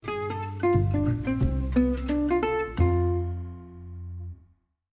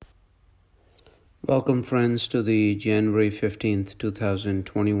Welcome, friends, to the January 15th,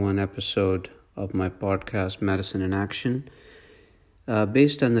 2021 episode of my podcast, Medicine in Action.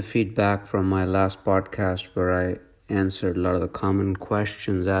 Based on the feedback from my last podcast where I answered a lot of the common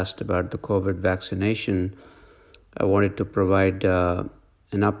questions asked about the COVID vaccination, I wanted to provide an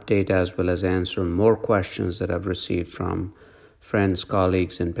update as well as answer more questions that I've received from friends,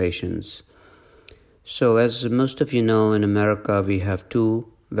 colleagues, and patients. So as most of you know, in America, we have two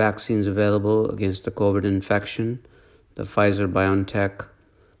vaccines available against the COVID infection, the Pfizer-BioNTech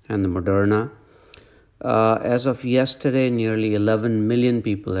and the Moderna. As of yesterday, nearly 11 million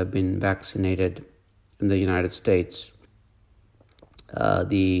people have been vaccinated in the United States.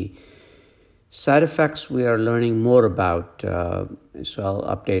 The side effects we are learning more about, so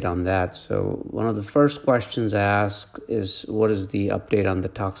I'll update on that. So one of the first questions I ask is, what is the update on the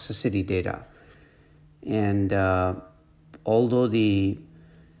toxicity data? And although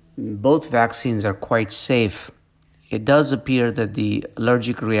both vaccines are quite safe, it does appear that the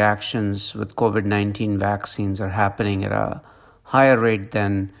allergic reactions with COVID-19 vaccines are happening at a higher rate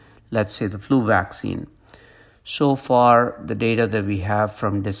than, let's say, the flu vaccine. So far, the data that we have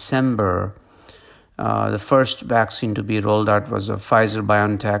from December, the first vaccine to be rolled out was a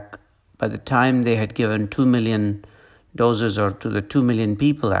Pfizer-BioNTech. By the time they had given 2 million doses, or to the 2 million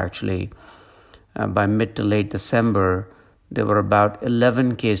people actually, by mid to late December, there were about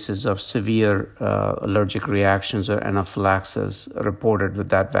 11 cases of severe allergic reactions or anaphylaxis reported with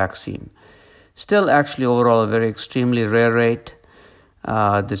that vaccine. Still, actually, overall, a very extremely rare rate.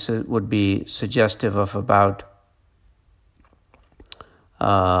 This would be suggestive of about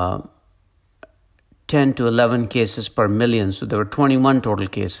 10 to 11 cases per million. So there were 21 total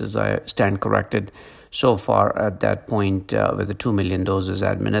cases, I stand corrected, so far at that point with the 2 million doses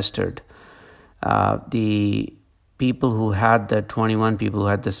administered. The 21 people who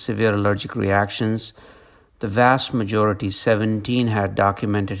had the severe allergic reactions, the vast majority, 17, had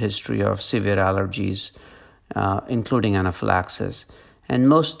documented history of severe allergies, including anaphylaxis. And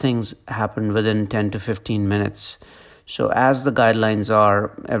most things happened within 10 to 15 minutes. So as the guidelines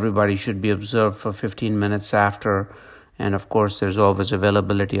are, everybody should be observed for 15 minutes after. And of course, there's always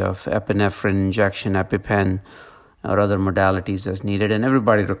availability of epinephrine injection, EpiPen, or other modalities as needed. And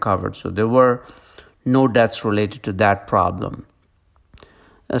everybody recovered. So there were no deaths related to that problem.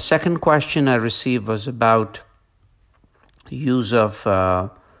 A second question I received was about use of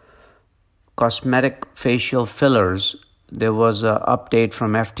cosmetic facial fillers. There was an update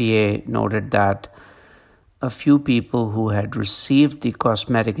from FDA noted that a few people who had received the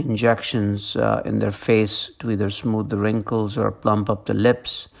cosmetic injections in their face to either smooth the wrinkles or plump up the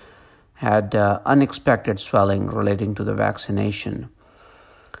lips had unexpected swelling relating to the vaccination.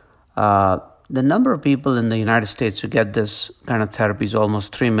 The number of people in the United States who get this kind of therapy is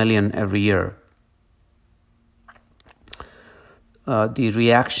almost 3 million every year. The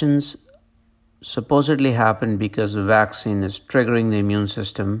reactions supposedly happen because the vaccine is triggering the immune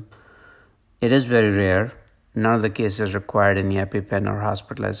system. It is very rare. None of the cases required any EpiPen or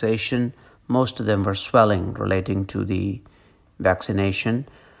hospitalization. Most of them were swelling relating to the vaccination.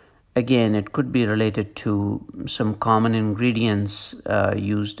 Again, it could be related to some common ingredients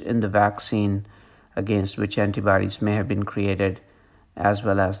used in the vaccine against which antibodies may have been created, as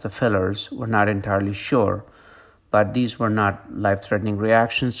well as the fillers. We're not entirely sure, but these were not life-threatening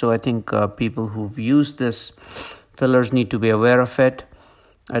reactions. So I think people who've used this fillers need to be aware of it.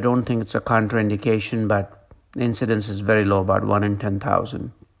 I don't think it's a contraindication, but the incidence is very low, about 1 in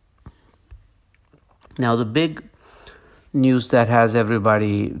 10,000. Now, the big news that has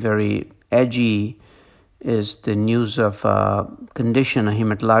everybody very edgy is the news of a condition, a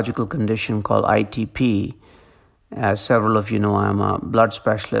hematological condition called ITP. As several of you know, I'm a blood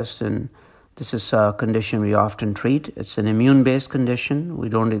specialist, and this is a condition we often treat. It's an immune-based condition. We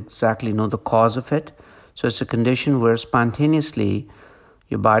don't exactly know the cause of it. So it's a condition where spontaneously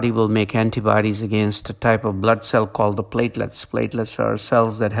your body will make antibodies against a type of blood cell called the platelets. Platelets are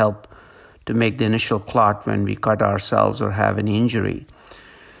cells that help to make the initial clot when we cut ourselves or have any injury.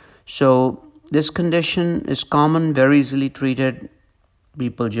 So this condition is common, very easily treated.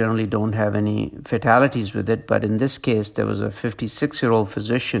 People generally don't have any fatalities with it, but in this case, there was a 56-year-old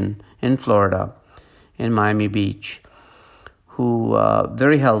physician in Florida, in Miami Beach, who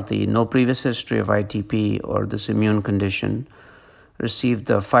very healthy, no previous history of ITP or this immune condition, received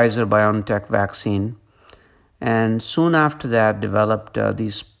the Pfizer-BioNTech vaccine, and soon after that developed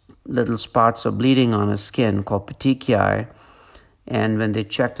these little spots of bleeding on his skin called petechiae, and when they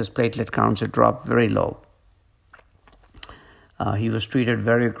checked his platelet counts, it dropped very low. He was treated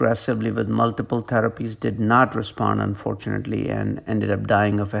very aggressively with multiple therapies, did not respond, unfortunately, and ended up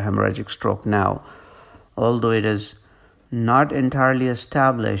dying of a hemorrhagic stroke now. although it is not entirely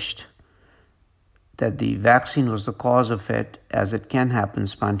established that the vaccine was the cause of it, as it can happen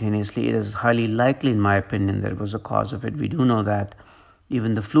spontaneously, it is highly likely, in my opinion, that it was the cause of it. We do know that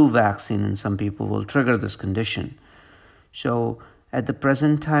even the flu vaccine in some people will trigger this condition. So at the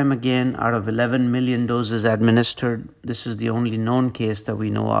present time, again, out of 11 million doses administered, this is the only known case that we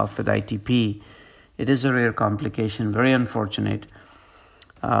know of with ITP. It is a rare complication, very unfortunate,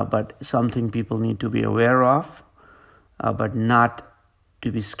 but something people need to be aware of, but not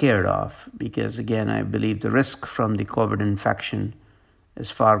to be scared of, because again, I believe the risk from the COVID infection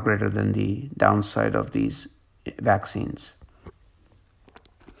is far greater than the downside of these vaccines.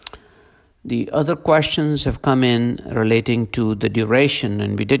 The other questions have come in relating to the duration,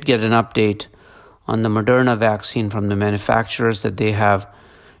 and we did get an update on the Moderna vaccine from the manufacturers that they have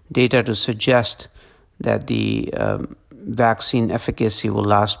data to suggest that the vaccine efficacy will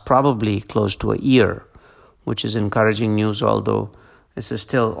last probably close to a year, which is encouraging news, although this is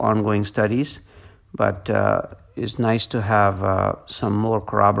still ongoing studies, but it's nice to have some more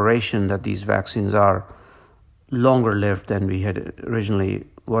corroboration that these vaccines are longer lived than we had originally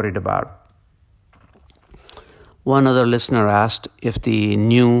worried about. One other listener asked if the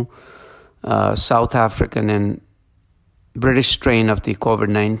new South African and British strain of the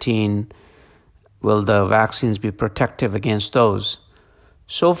COVID-19, will the vaccines be protective against those?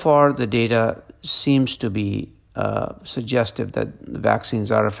 So far, the data seems to be suggestive that the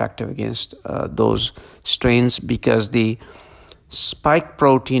vaccines are effective against those strains, because the spike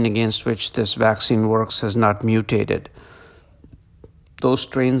protein against which this vaccine works has not mutated. Those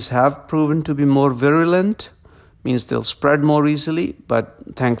strains have proven to be more virulent, means they'll spread more easily,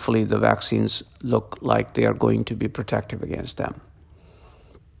 but thankfully the vaccines look like they are going to be protective against them.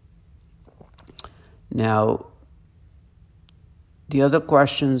 Now, the other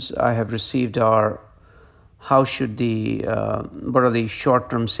questions I have received are, what are the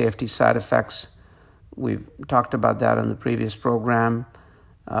short-term safety side effects? We've talked about that on the previous program.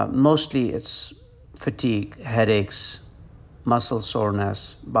 Mostly it's fatigue, headaches, muscle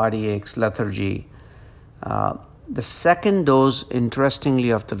soreness, body aches, lethargy. The second dose, interestingly,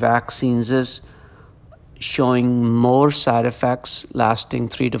 of the vaccines is showing more side effects lasting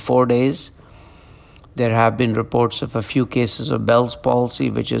 3 to 4 days. There have been reports of a few cases of Bell's palsy,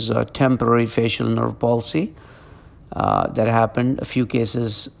 which is a temporary facial nerve palsy that happened. A few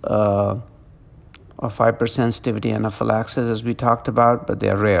cases of hypersensitivity anaphylaxis, as we talked about, but they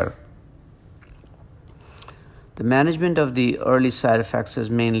are rare. The management of the early side effects is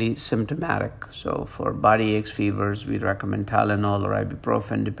mainly symptomatic. So for body aches, fevers, we recommend Tylenol or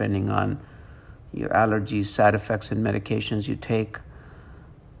ibuprofen, depending on your allergies, side effects, and medications you take.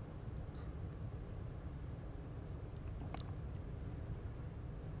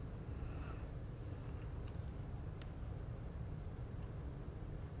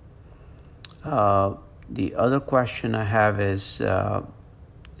 The other question I have is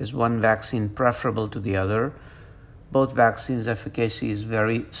one vaccine preferable to the other? Both vaccines' efficacy is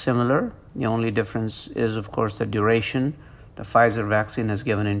very similar. The only difference is, of course, the duration. The Pfizer vaccine is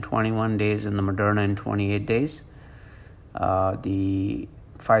given in 21 days and the Moderna in 28 days. The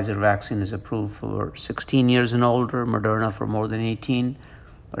Pfizer vaccine is approved for 16 years and older, Moderna for more than 18.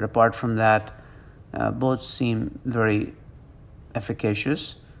 But apart from that, both seem very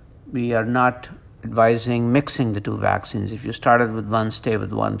efficacious. We are not advising mixing the two vaccines. If you started with one, stay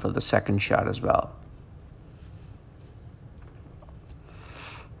with one for the second shot as well.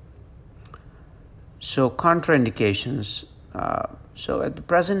 So contraindications. So at the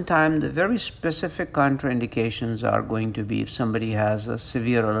present time, the very specific contraindications are going to be if somebody has a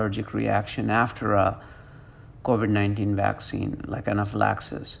severe allergic reaction after a COVID-19 vaccine, like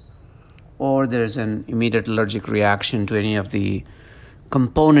anaphylaxis, or there's an immediate allergic reaction to any of the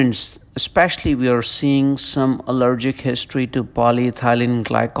components. Especially, we are seeing some allergic history to polyethylene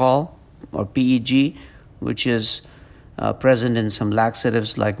glycol, or PEG, which is present in some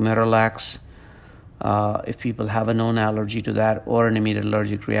laxatives like Miralax. If people have a known allergy to that or an immediate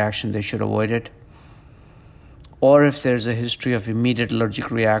allergic reaction, they should avoid it. Or if there's a history of immediate allergic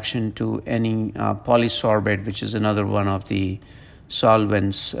reaction to any polysorbate, which is another one of the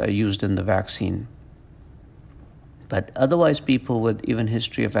solvents used in the vaccine. But otherwise, people with even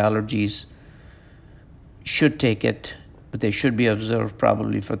history of allergies should take it, but they should be observed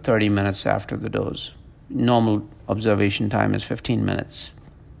probably for 30 minutes after the dose. Normal observation time is 15 minutes.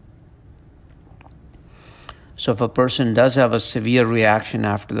 So if a person does have a severe reaction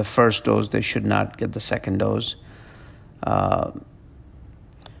after the first dose, they should not get the second dose. The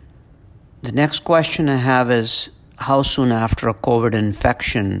next question I have is, how soon after a COVID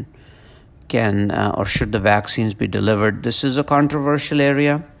infection can or should the vaccines be delivered? This is a controversial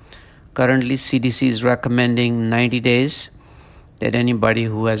area. Currently, CDC is recommending 90 days that anybody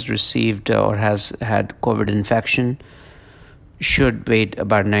who has received or has had COVID infection should wait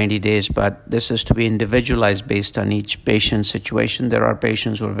about 90 days, but this is to be individualized based on each patient's situation. There are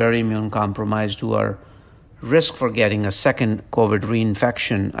patients who are very immune compromised who are risk for getting a second COVID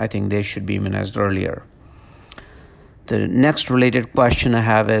reinfection. I think they should be immunized earlier. The next related question I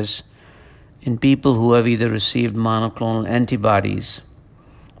have is, in people who have either received monoclonal antibodies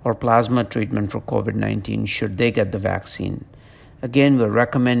or plasma treatment for COVID-19, should they get the vaccine? Again, we're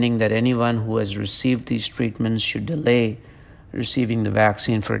recommending that anyone who has received these treatments should delay receiving the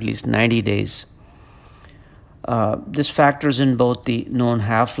vaccine for at least 90 days. This factors in both the known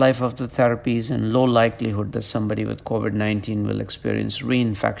half-life of the therapies and low likelihood that somebody with COVID-19 will experience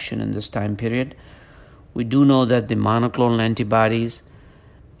reinfection in this time period. We do know that the monoclonal antibodies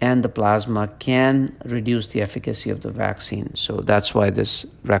and the plasma can reduce the efficacy of the vaccine. So that's why this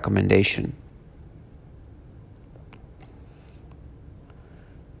recommendation.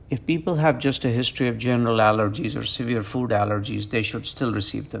 If people have just a history of general allergies or severe food allergies, they should still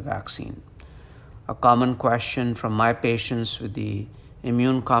receive the vaccine. A common question from my patients with the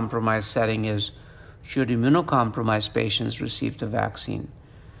immune-compromised setting is, should immunocompromised patients receive the vaccine?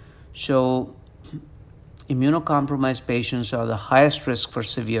 So, immunocompromised patients are the highest risk for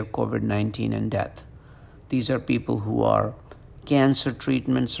severe COVID-19 and death. These are people who are cancer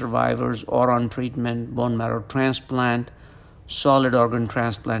treatment survivors or on treatment, bone marrow transplant, solid organ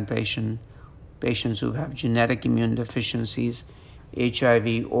transplant patients who have genetic immune deficiencies,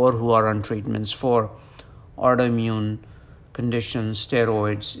 HIV, or who are on treatments for autoimmune conditions,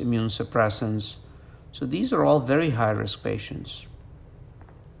 steroids, immune suppressants. So these are all very high-risk patients.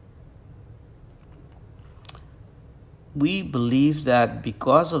 We believe that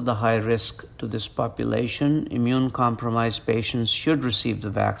because of the high risk to this population, immune-compromised patients should receive the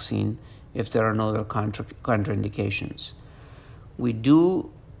vaccine if there are no other contraindications. We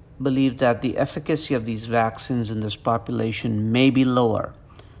do believe that the efficacy of these vaccines in this population may be lower,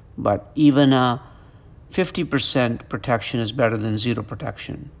 but even a 50% protection is better than zero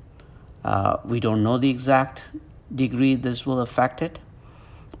protection. We don't know the exact degree this will affect it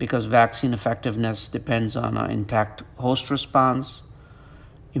because vaccine effectiveness depends on an intact host response.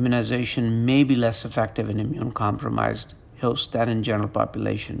 Immunization may be less effective in immune-compromised hosts than in general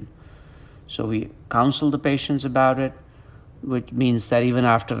population. So we counsel the patients about it, which means that even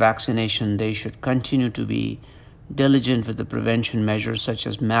after vaccination, they should continue to be diligent with the prevention measures such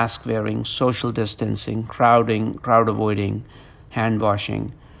as mask wearing, social distancing, crowd avoiding, hand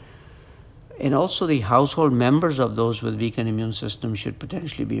washing. And also the household members of those with weakened immune systems should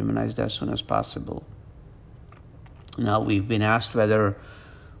potentially be immunized as soon as possible. Now, we've been asked whether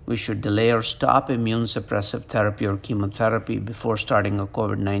we should delay or stop immune suppressive therapy or chemotherapy before starting a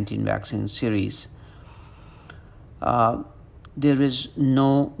COVID-19 vaccine series. There is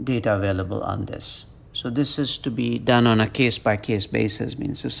no data available on this. So this is to be done on a case-by-case basis.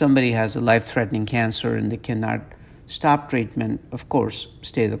 Means if somebody has a life-threatening cancer and they cannot stop treatment, of course,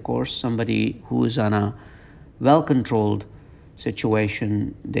 stay the course. Somebody who is on a well-controlled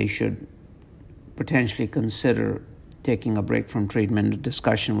situation, they should potentially consider taking a break from treatment, a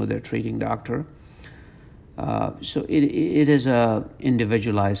discussion with their treating doctor. So it is a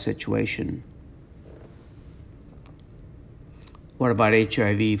individualized situation. What about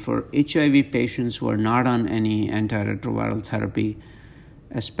HIV? For HIV patients who are not on any antiretroviral therapy,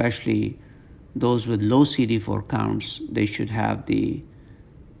 especially those with low CD4 counts, they should have the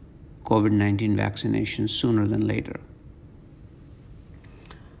COVID-19 vaccination sooner than later.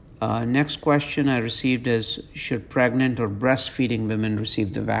 Next question I received is, should pregnant or breastfeeding women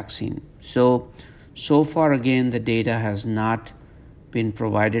receive the vaccine? So far, again, the data has not been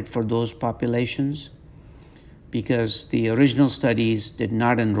provided for those populations, because the original studies did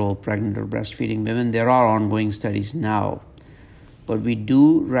not enroll pregnant or breastfeeding women. There are ongoing studies now. But we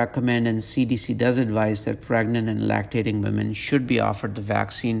do recommend, and CDC does advise, that pregnant and lactating women should be offered the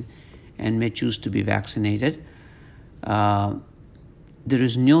vaccine and may choose to be vaccinated. There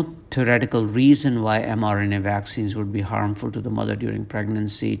is no theoretical reason why mRNA vaccines would be harmful to the mother during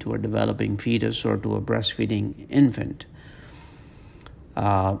pregnancy, to a developing fetus, or to a breastfeeding infant.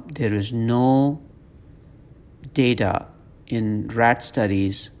 There is no data in rat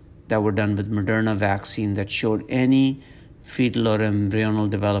studies that were done with Moderna vaccine that showed any fetal or embryonal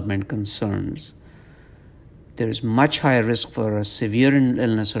development concerns. There is much higher risk for a severe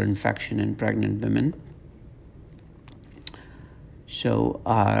illness or infection in pregnant women. So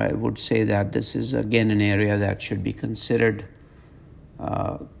I would say that this is again an area that should be considered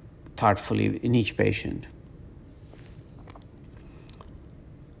thoughtfully in each patient.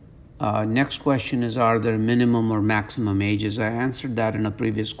 Next question is, are there minimum or maximum ages? I answered that in a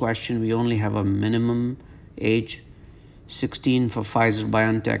previous question. We only have a minimum age, 16 for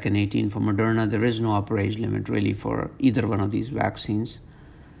Pfizer-BioNTech and 18 for Moderna. There is no upper age limit really for either one of these vaccines.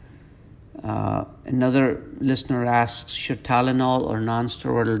 Another listener asks, should Tylenol or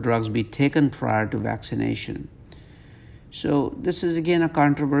non-steroidal drugs be taken prior to vaccination? So this is again a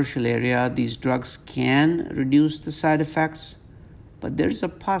controversial area. These drugs can reduce the side effects, but there's a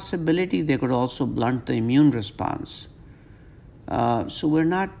possibility they could also blunt the immune response. So we're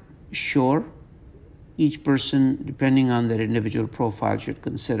not sure. Each person, depending on their individual profile, should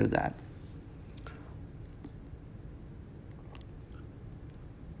consider that.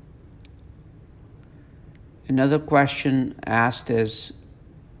 Another question asked is,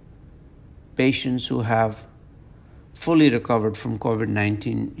 patients who have fully recovered from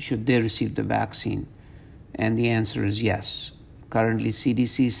COVID-19, should they receive the vaccine? And the answer is yes. Currently,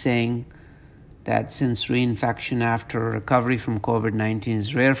 CDC is saying that since reinfection after recovery from COVID-19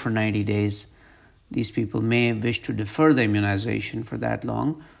 is rare for 90 days, these people may wish to defer the immunization for that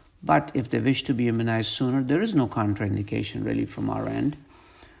long. But if they wish to be immunized sooner, there is no contraindication really from our end.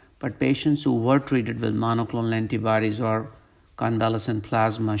 But patients who were treated with monoclonal antibodies or convalescent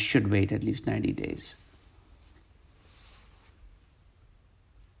plasma should wait at least 90 days.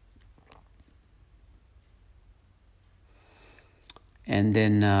 And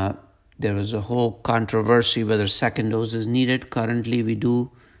then there was a whole controversy whether second dose is needed. Currently, we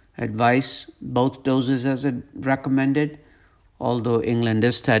do advise both doses as recommended, although England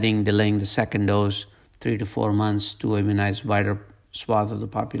is studying delaying the second dose 3 to 4 months to immunize wider swath of the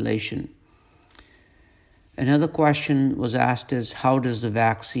population. Another question was asked is, how does the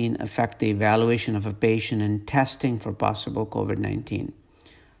vaccine affect the evaluation of a patient and testing for possible COVID-19?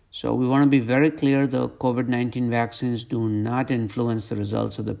 So we want to be very clear, the COVID-19 vaccines do not influence the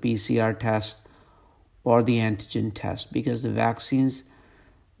results of the PCR test or the antigen test, because the vaccines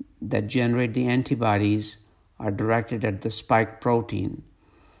that generate the antibodies are directed at the spike protein.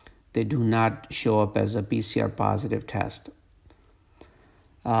 They do not show up as a PCR positive test.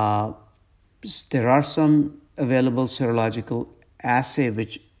 There are some available serological assay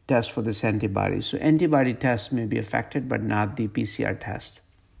which test for this antibody. So antibody tests may be affected, but not the PCR test.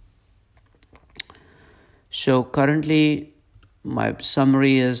 So currently, my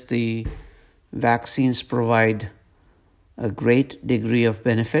summary is the vaccines provide a great degree of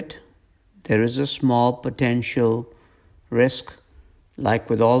benefit. There is a small potential risk, like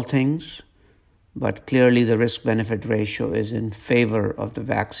with all things, but clearly the risk-benefit ratio is in favor of the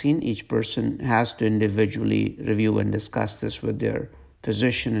vaccine. Each person has to individually review and discuss this with their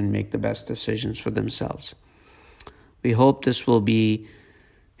physician and make the best decisions for themselves. We hope this will be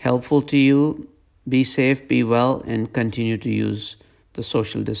helpful to you. Be safe, be well, and continue to use the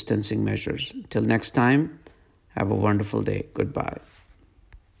social distancing measures. Till next time, have a wonderful day. Goodbye.